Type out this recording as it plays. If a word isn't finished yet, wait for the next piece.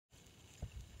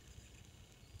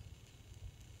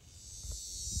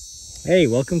Hey,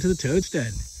 welcome to the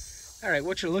Toadstead. All right,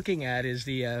 what you're looking at is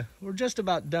we're just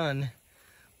about done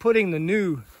putting the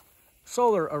new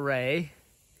solar array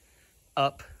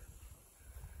up.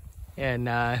 And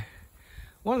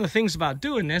one of the things about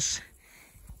doing this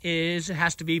is it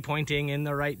has to be pointing in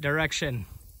the right direction.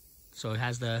 So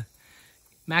it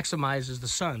maximizes the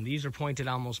sun. These are pointed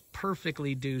almost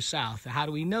perfectly due south. How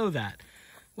do we know that?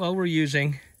 Well, we're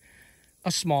using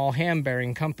a small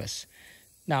hand-bearing compass.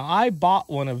 Now, I bought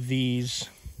one of these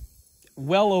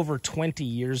well over 20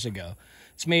 years ago.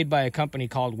 It's made by a company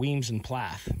called Weems and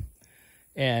Plath.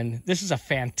 And this is a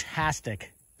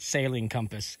fantastic sailing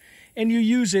compass. And you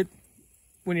use it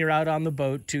when you're out on the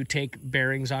boat to take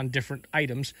bearings on different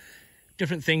items,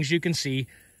 different things you can see,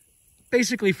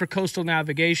 basically for coastal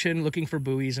navigation, looking for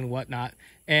buoys and whatnot.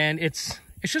 And it's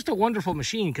just a wonderful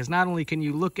machine because not only can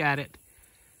you look at it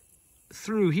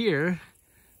through here,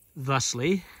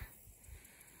 thusly,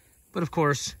 but of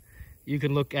course, you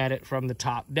can look at it from the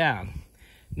top down.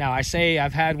 Now, I say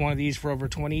I've had one of these for over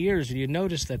 20 years, and you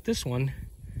notice that this one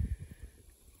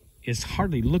is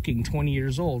hardly looking 20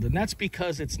 years old, and that's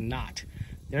because it's not.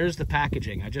 There's the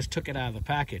packaging. I just took it out of the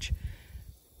package.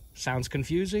 Sounds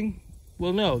confusing?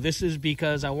 Well, no, this is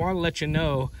because I want to let you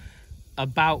know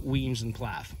about Weems and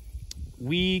Plath.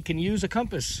 We can use a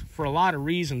compass for a lot of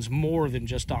reasons more than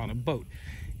just on a boat.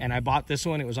 And I bought this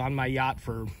one. It was on my yacht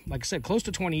for, like I said, close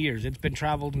to 20 years. It's been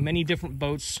traveled many different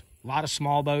boats, a lot of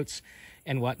small boats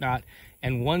and whatnot.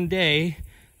 And one day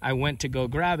I went to go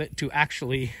grab it to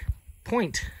actually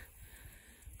point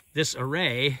this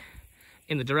array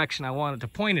in the direction I wanted to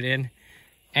point it in,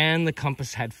 and the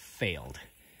compass had failed.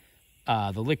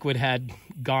 The liquid had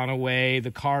gone away. The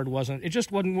card it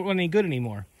just wasn't any good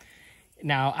anymore.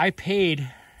 Now, I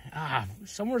paid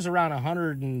somewhere around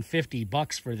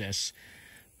 $150 for this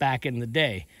back in the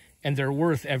day, and they're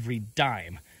worth every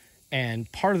dime.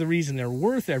 And part of the reason they're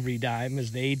worth every dime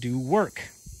is they do work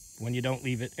when you don't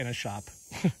leave it in a shop.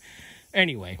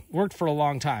 Anyway, worked for a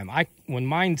long time. When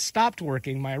mine stopped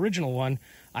working, my original one,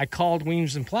 I called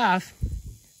Weems and Plath,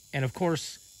 and of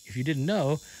course, if you didn't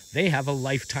know, they have a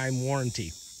lifetime warranty.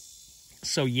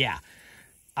 So yeah,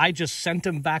 I just sent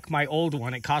them back my old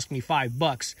one. It cost me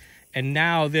 $5. And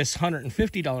now this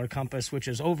 $150 compass, which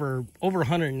is over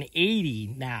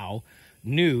 180 now,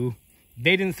 new,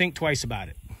 they didn't think twice about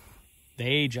it.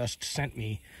 They just sent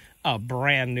me a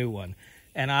brand new one.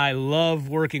 And I love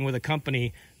working with a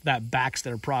company that backs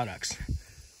their products.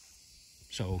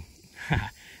 So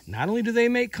not only do they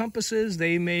make compasses,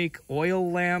 they make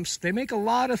oil lamps. They make a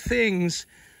lot of things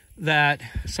that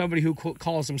somebody who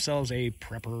calls themselves a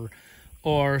prepper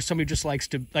or somebody just likes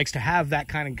to have that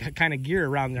kind of gear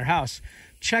around their house,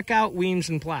 check out Weems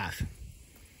and Plath.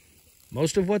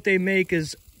 Most of what they make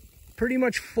is pretty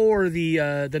much for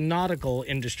the nautical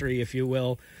industry, if you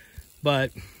will,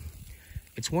 but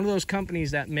it's one of those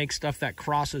companies that makes stuff that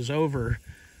crosses over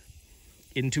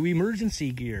into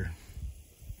emergency gear.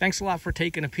 Thanks a lot for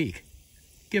taking a peek.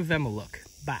 Give them a look.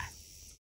 Bye.